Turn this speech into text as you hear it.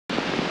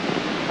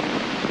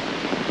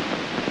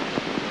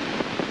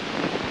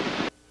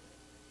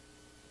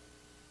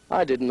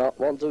I did not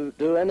want to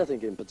do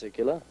anything in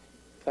particular.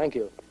 Thank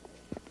you.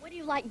 What do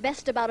you like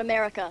best about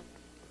America?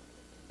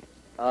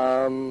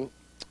 I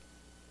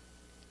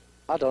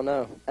don't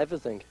know.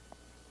 Everything.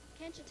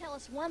 Can't you tell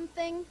us one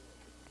thing?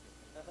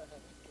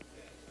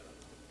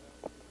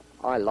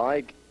 I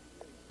like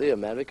the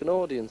American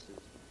audiences.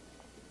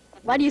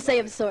 Why do you say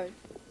absurd?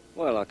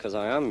 Well, because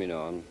I am, you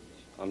know.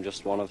 I'm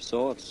just one of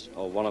sorts,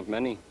 or one of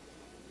many.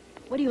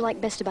 What do you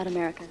like best about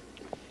America?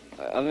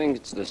 I think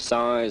it's the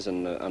size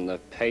and the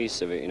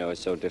pace of it, you know, it's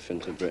so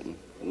different to Britain.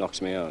 It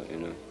knocks me out, you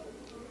know.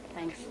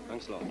 Thanks.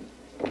 Thanks a lot.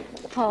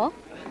 Paul,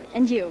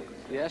 and you?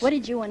 Yes? What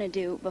did you want to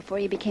do before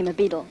you became a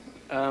Beatle?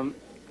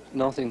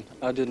 Nothing.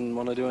 I didn't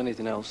want to do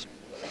anything else.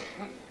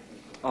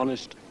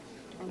 Honest.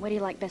 And what do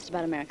you like best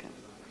about America?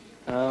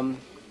 The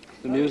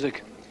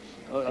music.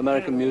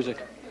 American music.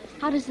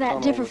 How does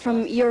that differ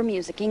from your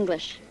music,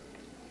 English?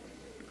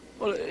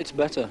 Well, it's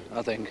better,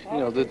 I think. You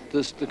know, the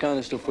kind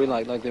of stuff we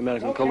like the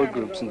American colored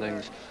groups and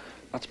things,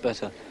 that's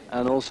better.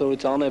 And also,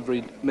 it's on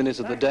every minute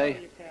of the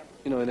day.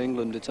 You know, in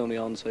England, it's only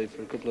on, say,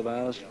 for a couple of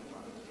hours.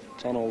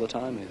 It's on all the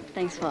time here.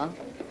 Thanks, Paul.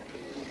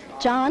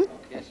 John?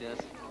 Yes, yes.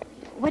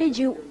 What did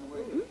you...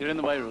 You're in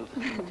the way, Ruth.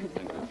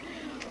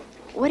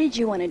 What did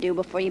you want to do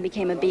before you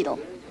became a Beatle?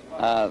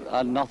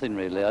 Nothing,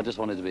 really. I just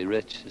wanted to be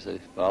rich, you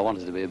see. Well, I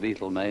wanted to be a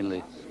Beatle,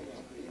 mainly.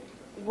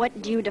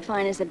 What do you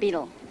define as a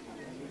Beatle?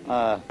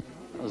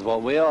 That's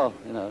what we are,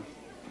 you know.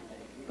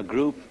 A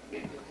group,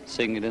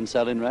 singing and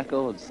selling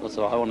records. That's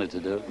what I wanted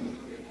to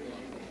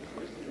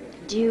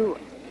do.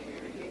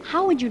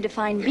 How would you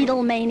define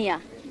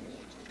Beatlemania?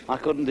 I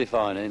couldn't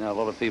define it, you know. A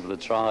lot of people have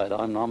tried.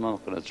 I'm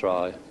not going to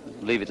try.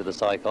 Leave it to the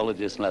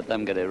psychologists and let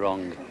them get it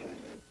wrong.